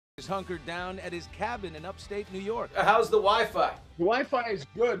hunkered down at his cabin in upstate New York. How's the Wi-Fi? The Wi-Fi is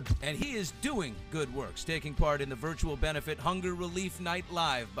good. And he is doing good works, taking part in the virtual benefit Hunger Relief Night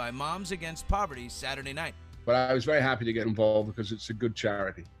Live by Moms Against Poverty Saturday night. But I was very happy to get involved because it's a good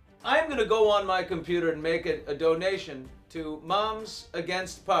charity. I'm going to go on my computer and make a donation to Moms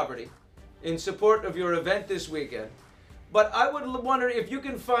Against Poverty in support of your event this weekend. But I would wonder if you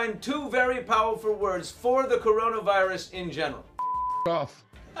can find two very powerful words for the coronavirus in general. Off.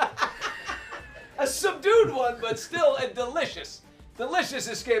 A subdued one, but still a delicious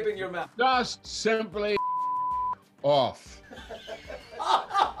escaping your mouth. Just simply off.